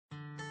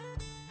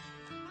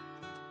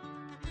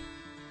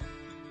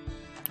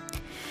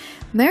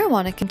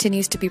Marijuana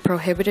continues to be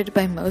prohibited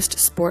by most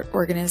sport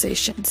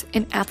organizations,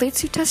 and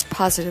athletes who test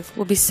positive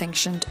will be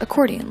sanctioned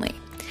accordingly.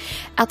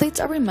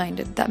 Athletes are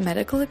reminded that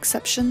medical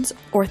exceptions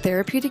or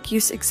therapeutic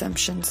use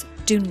exemptions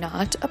do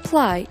not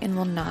apply and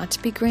will not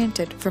be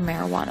granted for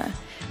marijuana,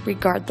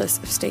 regardless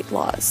of state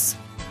laws.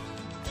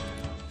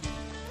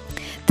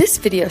 This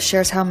video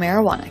shares how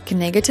marijuana can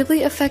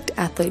negatively affect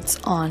athletes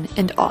on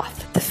and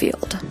off the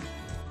field.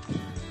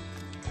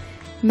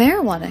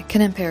 Marijuana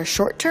can impair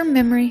short-term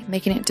memory,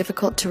 making it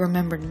difficult to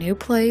remember new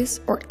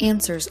plays or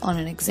answers on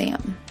an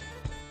exam.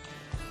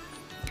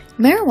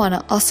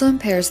 Marijuana also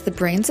impairs the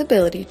brain's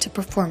ability to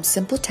perform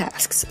simple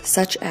tasks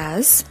such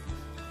as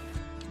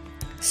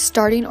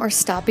starting or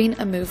stopping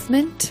a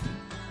movement,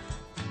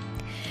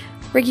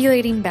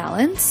 regulating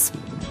balance,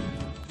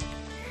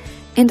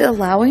 and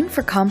allowing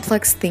for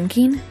complex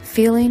thinking,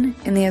 feeling,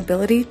 and the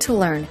ability to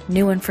learn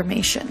new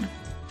information.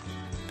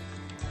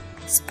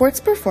 Sports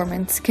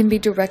performance can be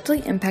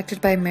directly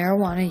impacted by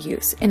marijuana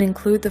use and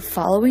include the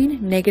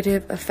following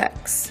negative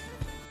effects: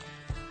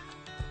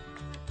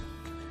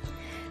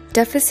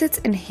 deficits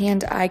in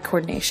hand-eye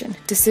coordination,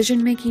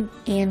 decision-making,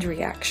 and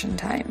reaction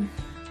time.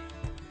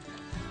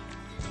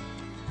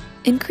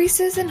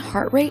 Increases in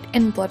heart rate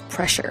and blood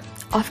pressure,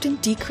 often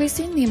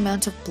decreasing the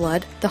amount of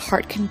blood the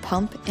heart can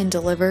pump and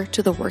deliver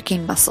to the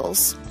working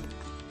muscles.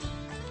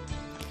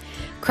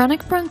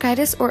 Chronic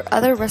bronchitis or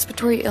other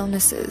respiratory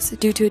illnesses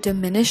due to a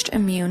diminished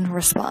immune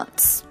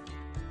response.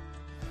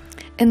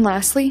 And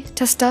lastly,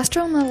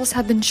 testosterone levels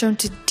have been shown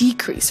to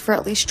decrease for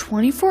at least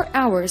 24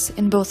 hours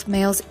in both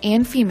males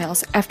and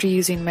females after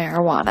using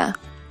marijuana.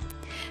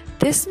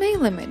 This may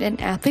limit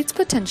an athlete's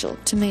potential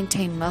to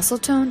maintain muscle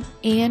tone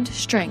and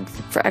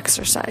strength for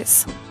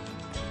exercise.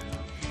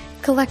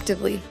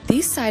 Collectively,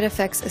 these side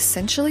effects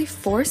essentially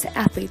force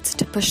athletes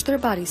to push their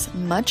bodies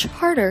much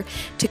harder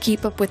to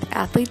keep up with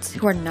athletes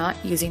who are not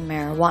using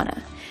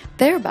marijuana,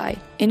 thereby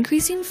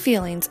increasing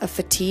feelings of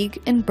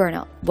fatigue and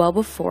burnout well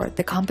before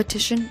the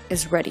competition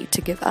is ready to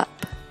give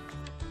up.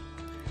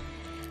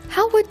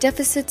 How would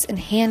deficits in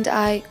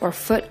hand-eye or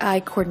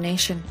foot-eye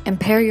coordination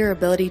impair your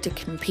ability to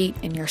compete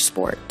in your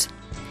sport?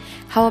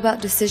 How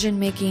about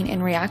decision-making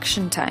and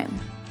reaction time?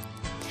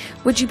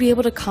 Would you be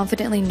able to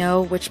confidently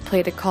know which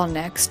play to call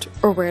next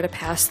or where to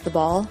pass the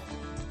ball?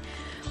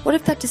 What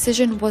if that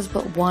decision was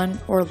but won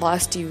or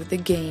lost you the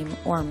game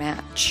or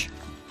match?